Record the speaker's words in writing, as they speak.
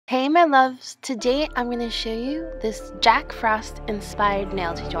Hey my loves, today I'm going to show you this Jack Frost inspired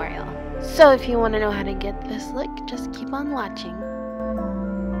nail tutorial. So if you want to know how to get this look, just keep on watching.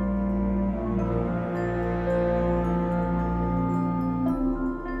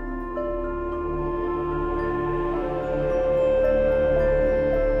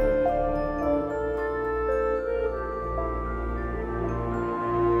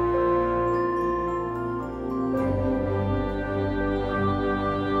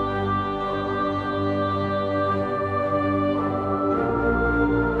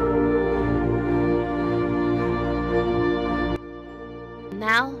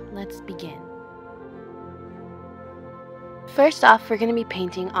 Now, let's begin. First off, we're going to be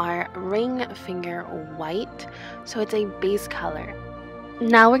painting our ring finger white, so it's a base color.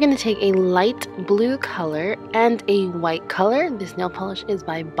 Now we're going to take a light blue color and a white color. This nail polish is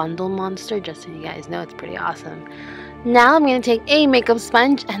by Bundle Monster, just so you guys know, it's pretty awesome. Now I'm going to take a makeup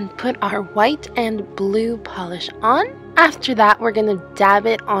sponge and put our white and blue polish on. After that, we're going to dab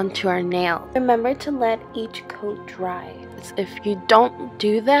it onto our nail. Remember to let each coat dry. If you don't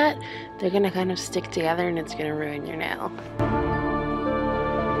do that, they're going to kind of stick together and it's going to ruin your nail.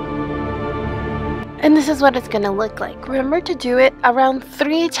 And this is what it's going to look like. Remember to do it around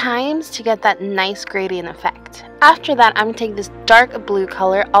 3 times to get that nice gradient effect. After that, I'm going to take this dark blue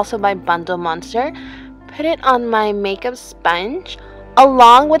color, also by Bundle Monster, put it on my makeup sponge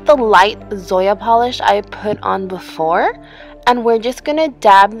along with the light Zoya polish I put on before, and we're just going to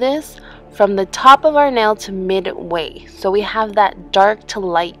dab this from the top of our nail to midway, so we have that dark to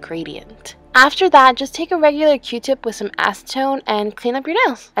light gradient. After that, just take a regular Q-tip with some acetone and clean up your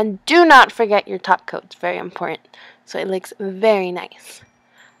nails. And do not forget your top coat, it's very important, so it looks very nice.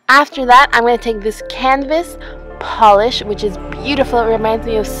 After that, I'm going to take this canvas polish, which is beautiful, it reminds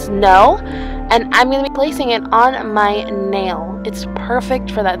me of snow, and I'm going to be placing it on my nail. It's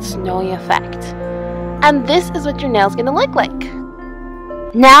perfect for that snowy effect. And this is what your nail is going to look like.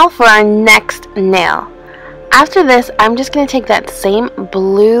 Now for our next nail. After this, I'm just going to take that same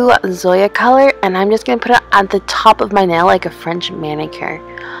blue Zoya color and I'm just going to put it at the top of my nail like a French manicure.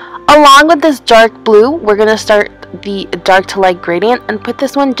 Along with this dark blue, we're going to start the dark to light gradient and put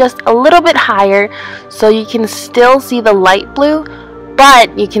this one just a little bit higher so you can still see the light blue,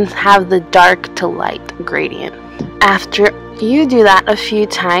 but you can have the dark to light gradient. After you do that a few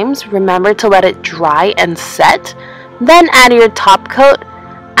times, remember to let it dry and set, then add your top coat.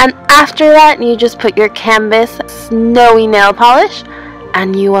 And after that, you just put your canvas snowy nail polish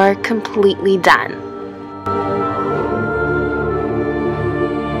and you are completely done.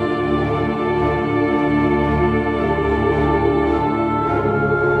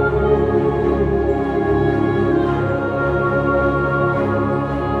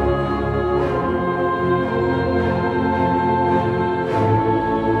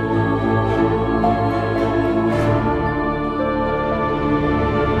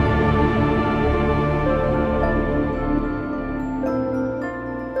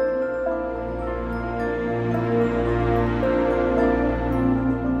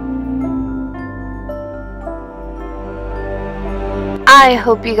 I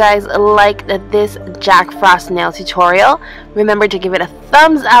hope you guys liked this Jack Frost nail tutorial. Remember to give it a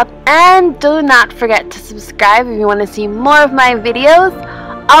thumbs up and do not forget to subscribe if you want to see more of my videos.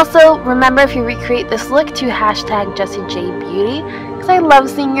 Also, remember if you recreate this look to hashtag Jessijaybeauty because I love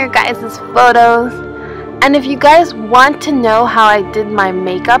seeing your guys' photos. And if you guys want to know how I did my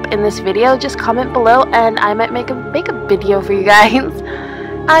makeup in this video, just comment below and I might make a makeup video for you guys.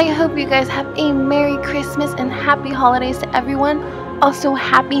 I hope you guys have a Merry Christmas and Happy Holidays to everyone. Also,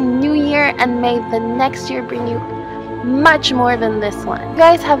 Happy New Year, and may the next year bring you much more than this one. You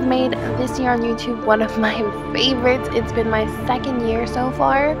guys have made this year on YouTube one of my favorites. It's been my 2nd year so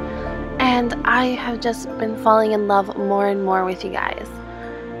far, and I have just been falling in love more and more with you guys.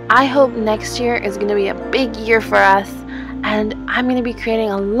 I hope next year is going to be a big year for us, and I'm going to be creating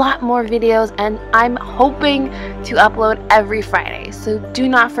a lot more videos, and I'm hoping to upload every Friday. So do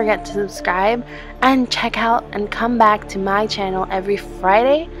not forget to subscribe and check out and come back to my channel every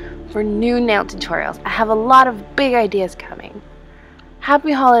Friday for new nail tutorials. I have a lot of big ideas coming.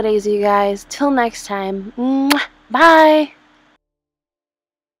 Happy holidays, you guys. Till next time. Bye!